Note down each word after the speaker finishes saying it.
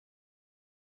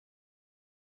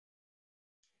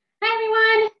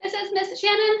is Miss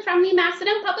Shannon from the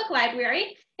Macedon Public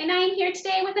Library, and I am here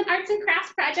today with an arts and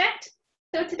crafts project.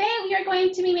 So today we are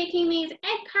going to be making these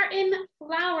egg carton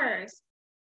flowers.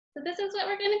 So this is what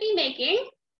we're going to be making.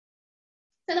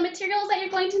 So the materials that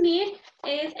you're going to need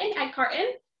is an egg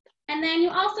carton, and then you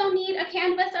also need a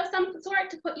canvas of some sort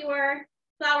to put your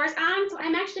flowers on. So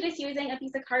I'm actually just using a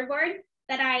piece of cardboard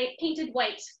that I painted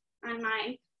white on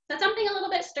mine. So something a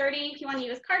little bit sturdy. If you want to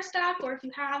use cardstock, or if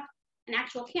you have an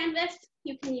actual canvas,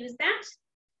 you can use that.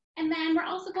 And then we're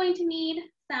also going to need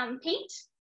some paint,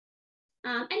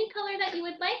 any color that you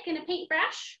would like, and a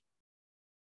paintbrush.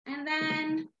 And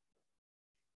then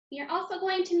you're also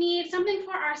going to need something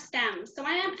for our stems. So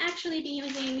I am actually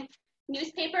using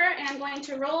newspaper, and I'm going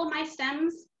to roll my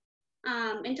stems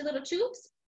into little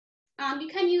tubes. You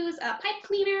can use a pipe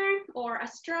cleaner or a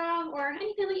straw or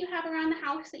anything that you have around the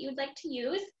house that you would like to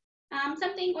use.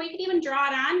 Something, or you can even draw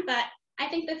it on, but I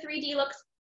think the 3D looks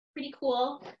pretty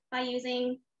cool by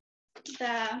using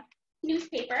the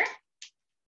newspaper.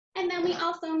 And then we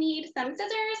also need some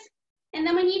scissors, and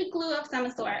then we need glue of some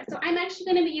sort. So I'm actually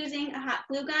going to be using a hot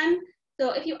glue gun.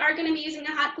 So if you are going to be using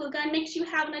a hot glue gun, make sure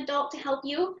you have an adult to help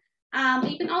you.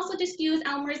 But you can also just use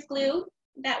Elmer's glue.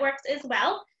 That works as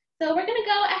well. So we're going to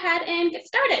go ahead and get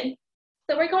started.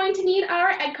 So we're going to need our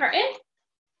egg carton,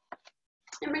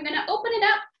 and we're going to open it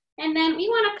up, and then we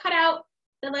want to cut out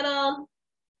the little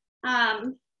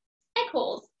egg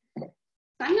holes. So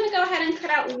I'm going to go ahead and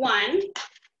cut out one.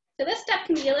 So this step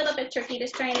can be a little bit tricky,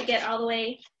 just trying to get all the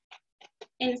way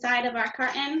inside of our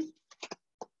carton.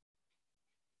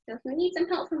 So if we need some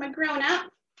help from a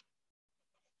grown-up,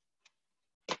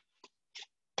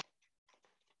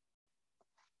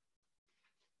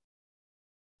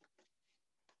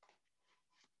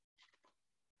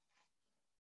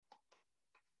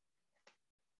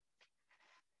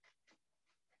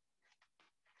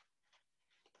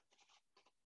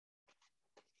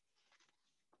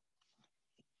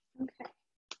 okay.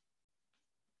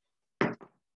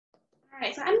 All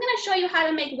right, so I'm going to show you how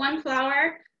to make one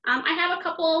flower. I have a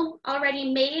couple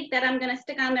already made that I'm going to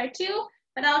stick on there too,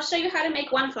 but I'll show you how to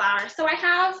make one flower. So I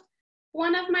have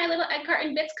one of my little egg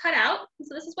carton bits cut out.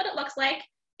 So this is what it looks like.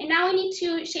 And now we need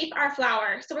to shape our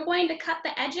flower. So we're going to cut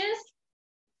the edges,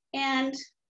 and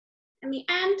in the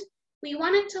end, we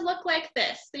want it to look like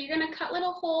this. So you're going to cut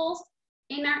little holes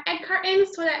in our egg carton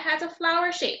so that it has a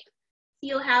flower shape. So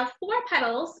you'll have 4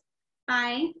 petals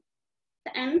by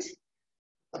the end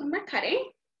when we're cutting.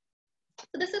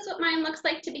 So this is what mine looks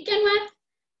like to begin with.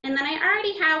 And then I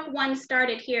already have one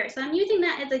started here. So I'm using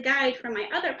that as a guide for my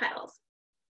other petals.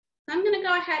 So I'm going to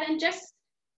go ahead and just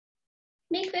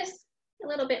make this a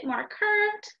little bit more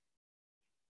curved.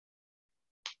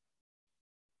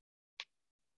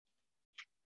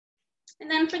 And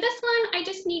then for this one, I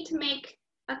just need to make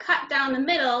a cut down the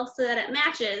middle so that it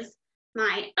matches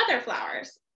my other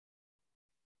flowers.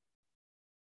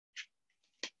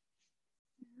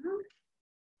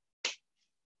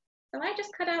 So I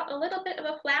just cut out a little bit of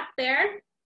a flap there,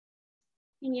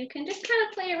 and you can just kind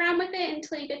of play around with it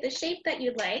until you get the shape that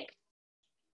you'd like.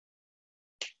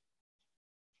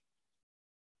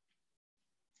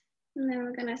 And then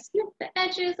we're gonna snip the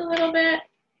edges a little bit.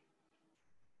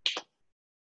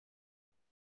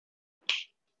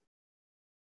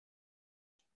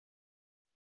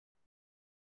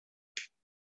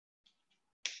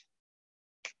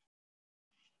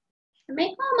 The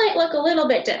maple might look a little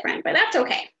bit different, but that's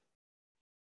okay.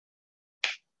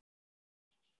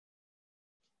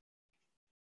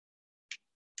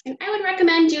 And I would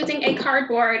recommend using a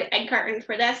cardboard egg carton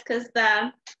for this, because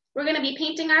we're going to be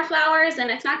painting our flowers, and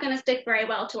it's not going to stick very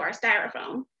well to our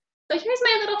styrofoam. So here's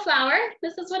my little flower.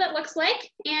 This is what it looks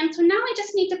like. And so now I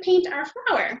just need to paint our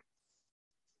flower.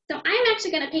 So I'm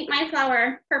actually going to paint my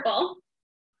flower purple.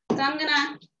 So I'm going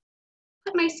to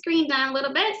put my screen down a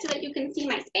little bit so that you can see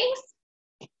my space.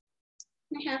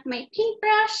 I have my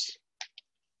paintbrush.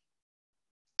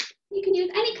 You can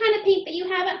use any kind of paint that you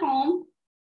have at home.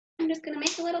 I'm just going to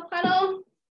make a little puddle,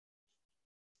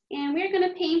 and we're going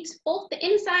to paint both the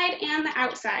inside and the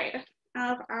outside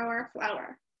of our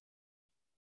flower.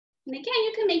 And again,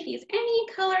 you can make these any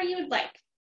color you would like.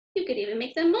 You could even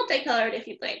make them multicolored if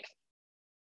you'd like.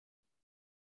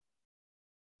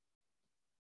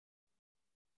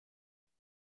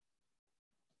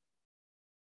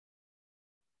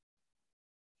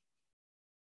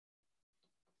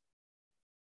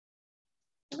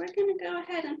 So we're going to go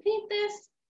ahead and paint this.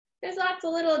 There's lots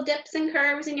of little dips and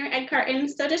curves in your egg carton,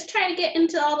 so just try to get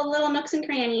into all the little nooks and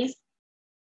crannies.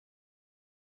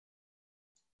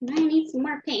 And I need some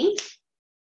more paint.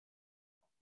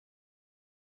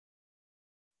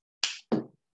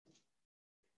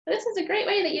 This is a great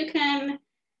way that you can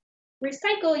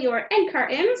recycle your egg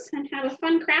cartons and have a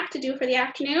fun craft to do for the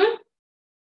afternoon.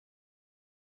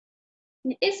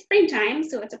 And it is springtime,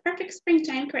 so it's a perfect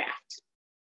springtime craft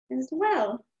as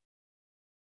well.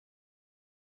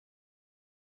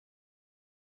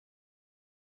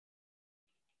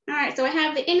 All right, so I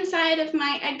have the inside of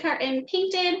my egg carton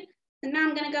painted, and now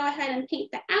I'm gonna go ahead and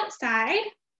paint the outside.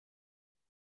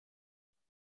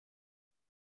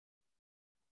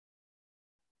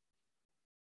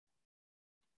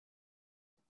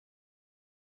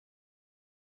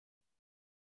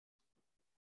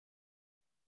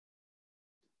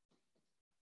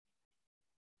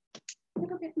 A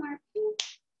little bit more pink.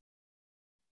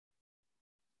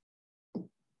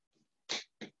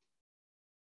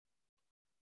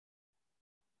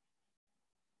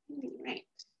 All right,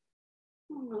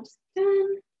 almost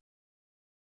done.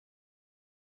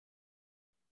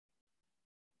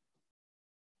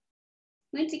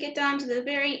 Once you get down to the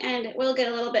very end, it will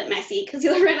get a little bit messy because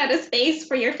you'll run out of space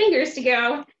for your fingers to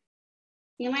go.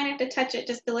 You might have to touch it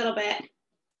just a little bit to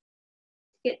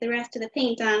get the rest of the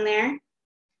paint on there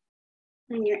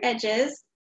on your edges.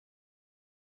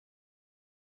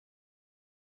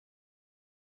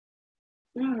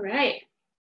 All right,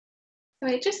 so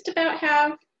I just about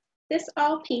have this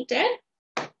all painted.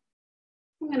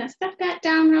 I'm gonna stuff that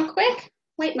down real quick,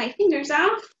 wipe my fingers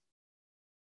off.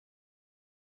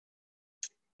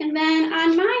 And then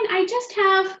on mine, I just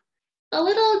have a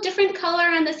little different color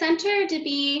on the center to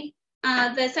be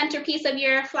the centerpiece of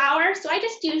your flower. So I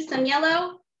just used some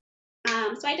yellow.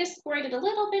 So I just squirted a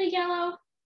little bit of yellow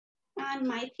on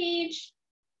my page.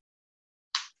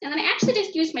 And then I actually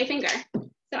just used my finger.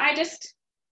 So I just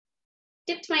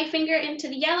dipped my finger into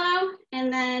the yellow,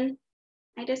 and then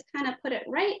I just kind of put it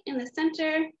right in the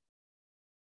center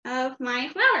of my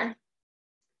flower.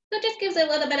 So it just gives it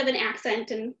a little bit of an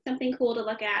accent and something cool to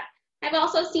look at. I've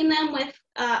also seen them with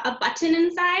a button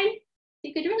inside.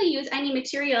 You could really use any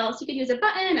materials. You could use a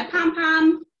button, a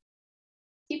pom-pom.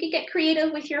 You could get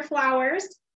creative with your flowers.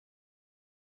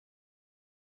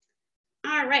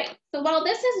 All right, so while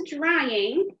this is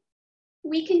drying,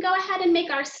 we can go ahead and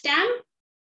make our stem.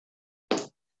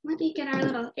 Let me get our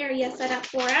little area set up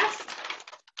for us.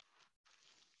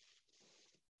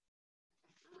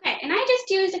 Okay, and I just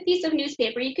used a piece of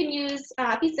newspaper. You can use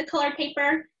a piece of colored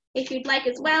paper if you'd like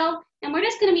as well. And we're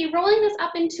just gonna be rolling this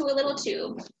up into a little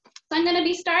tube. So I'm gonna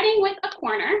be starting with a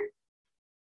corner,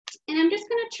 and I'm just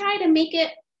gonna try to make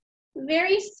it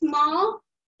very small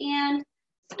and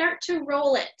start to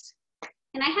roll it.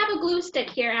 And I have a glue stick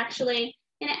here actually,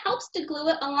 and it helps to glue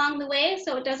it along the way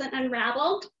so it doesn't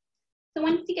unravel. So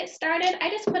once you get started, I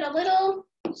just put a little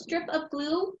strip of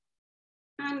glue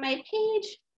on my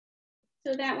page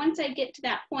so that once I get to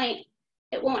that point,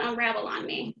 it won't unravel on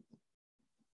me.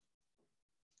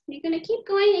 You're gonna keep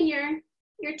going, and your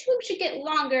tube should get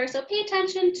longer, so pay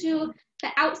attention to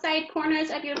the outside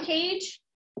corners of your page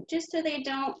just so they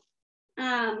don't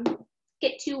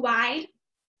get too wide.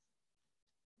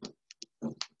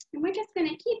 And we're just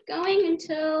gonna keep going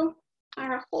until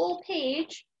our whole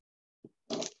page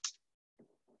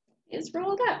is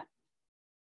rolled up.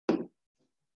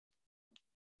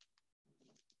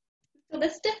 So the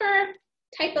stiffer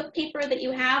type of paper that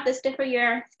you have, the stiffer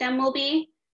your stem will be,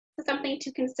 is something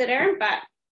to consider, but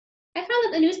I found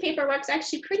that the newspaper works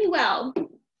actually pretty well.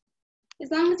 As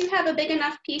long as you have a big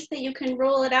enough piece that you can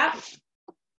roll it up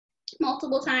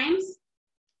multiple times.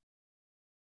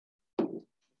 All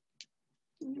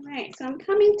right, so I'm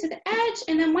coming to the edge,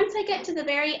 and then once I get to the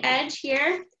very edge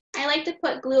here, I like to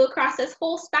put glue across this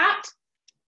whole spot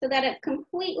so that it's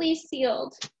completely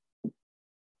sealed.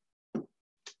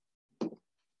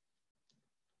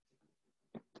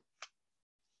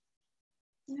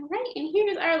 All right, and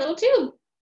here's our little tube.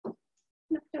 I'm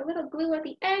gonna put a little glue at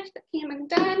the edge that came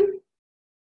undone.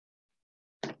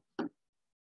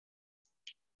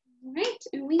 All right,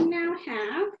 and we now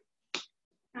have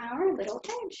our little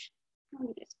edge.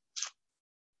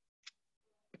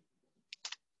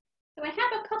 So I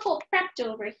have a couple prepped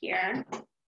over here.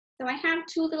 So I have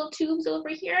two little tubes over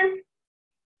here,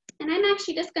 and I'm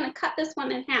actually just gonna cut this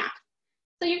one in half.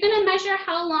 So you're gonna measure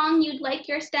how long you'd like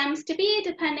your stems to be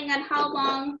depending on how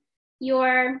long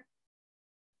your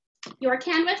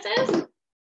canvas is.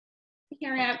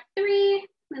 Here I have 3,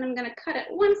 and I'm gonna cut it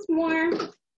once more,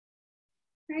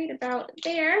 right about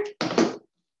there.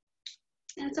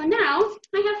 And so now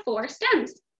I have 4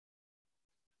 stems.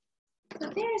 So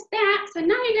there's that. So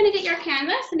now you're gonna get your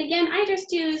canvas. And again, I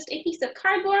just used a piece of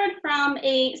cardboard from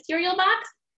a cereal box,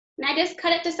 and I just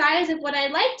cut it to size of what I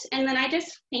liked, and then I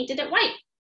just painted it white.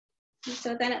 And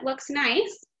so then it looks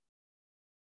nice.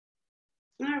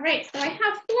 All right, so I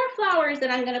have 4 flowers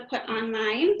that I'm gonna put on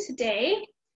mine today.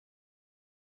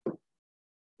 All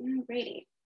righty.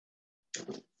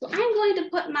 So I'm going to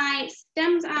put my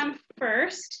stems on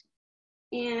first,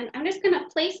 and I'm just gonna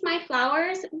place my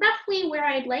flowers roughly where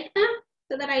I'd like them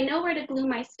so that I know where to glue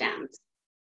my stems.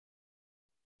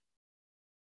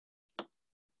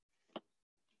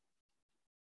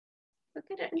 So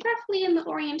get it roughly in the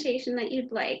orientation that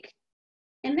you'd like,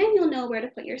 and then you'll know where to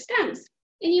put your stems.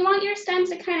 And you want your stems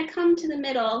to kind of come to the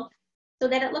middle so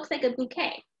that it looks like a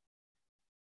bouquet.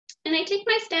 And I take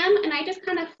my stem and I just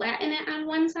kind of flatten it on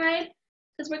one side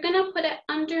because we're gonna put it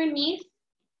underneath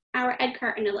our egg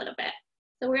carton a little bit.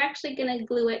 So we're actually gonna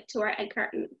glue it to our egg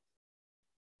carton.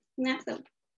 And that's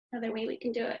another way we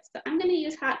can do it. So I'm gonna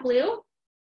use hot glue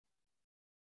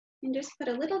and just put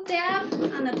a little dab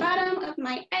on the bottom of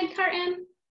my egg carton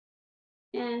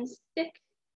and stick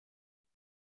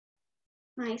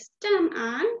my stem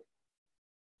on.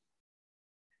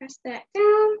 Press that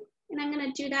down, and I'm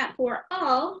gonna do that for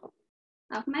all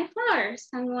of my flowers.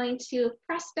 I'm going to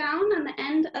press down on the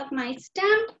end of my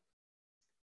stem,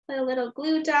 put a little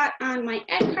glue dot on my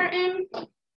egg carton,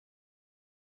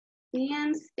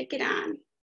 and stick it on.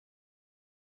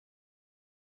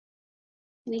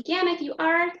 And again, if you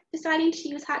are deciding to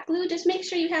use hot glue, just make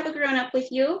sure you have a grown-up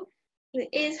with you. It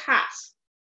is hot.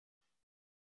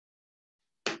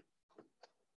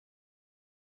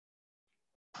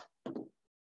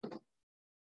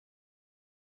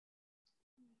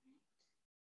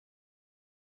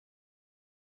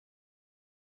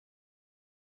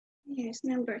 Here's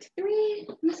number 3.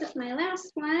 This is my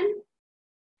last one.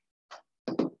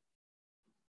 All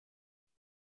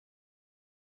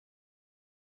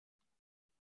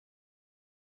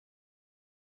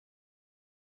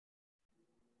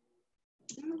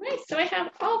right, so I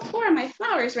have all 4 of my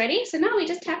flowers ready. So now we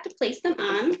just have to place them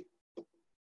on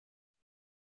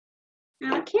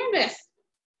our canvas.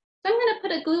 So I'm gonna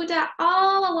put a glue dot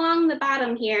all along the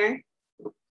bottom here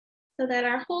so that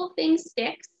our whole thing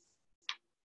sticks.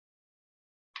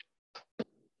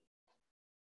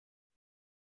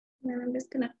 And then I'm just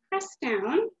gonna press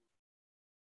down.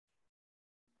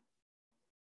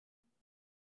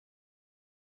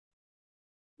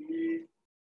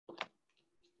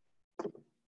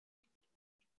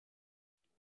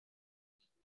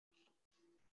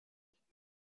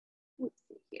 Let's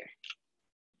see here.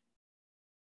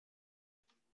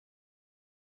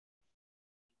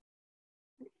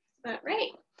 That's about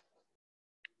right.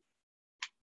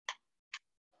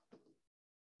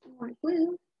 More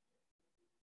glue.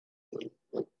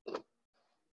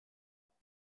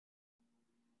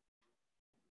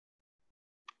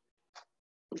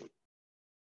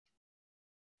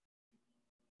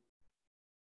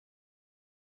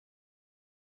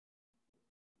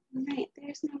 All right,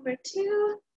 there's number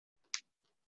 2.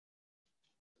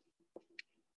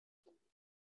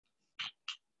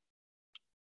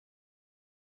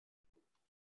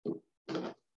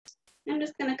 I'm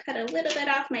just gonna cut a little bit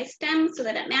off my stem so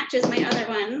that it matches my other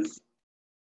ones.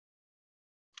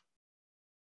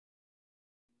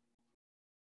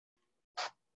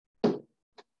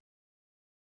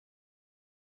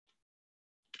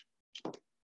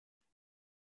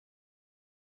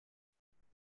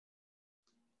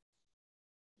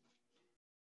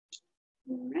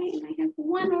 All right, and I have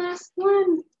one last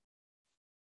one.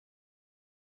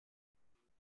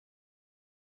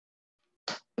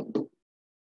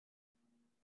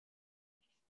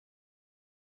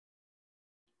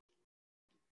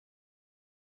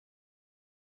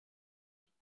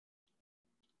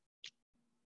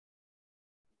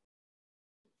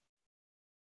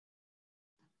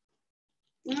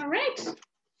 All right, so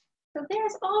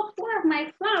there's all 4 of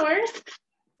my flowers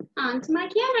onto my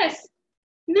canvas.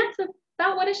 And that's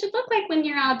about what it should look like when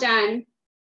you're all done.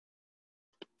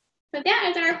 So that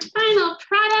is our final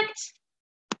product.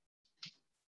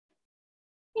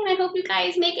 And I hope you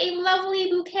guys make a lovely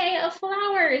bouquet of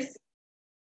flowers.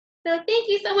 So thank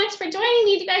you so much for joining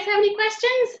me. Do you guys have any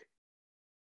questions?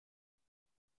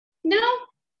 No?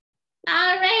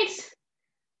 All right.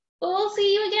 We'll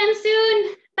see you again soon.